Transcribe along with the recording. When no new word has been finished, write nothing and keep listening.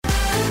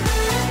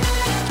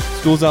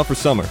School's out for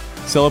summer.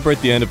 Celebrate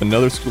the end of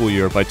another school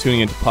year by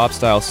tuning into Pop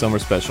Style Summer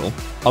Special.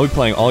 I'll be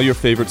playing all your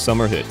favorite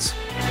summer hits.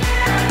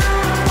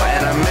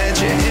 When I met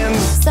you in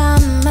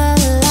Summer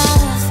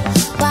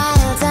love,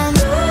 wild and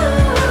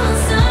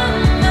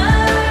summer,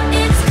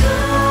 it's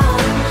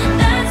cool.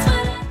 That's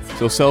what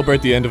So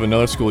celebrate the end of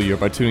another school year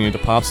by tuning into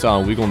Pop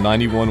Style on WEGL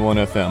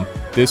 91.1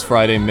 FM this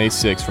Friday, May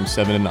 6th from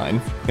 7 to 9.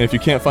 And if you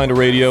can't find a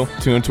radio,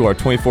 tune into our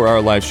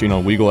 24-hour live stream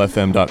on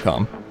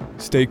WeagleFM.com.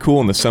 Stay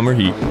cool in the summer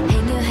heat.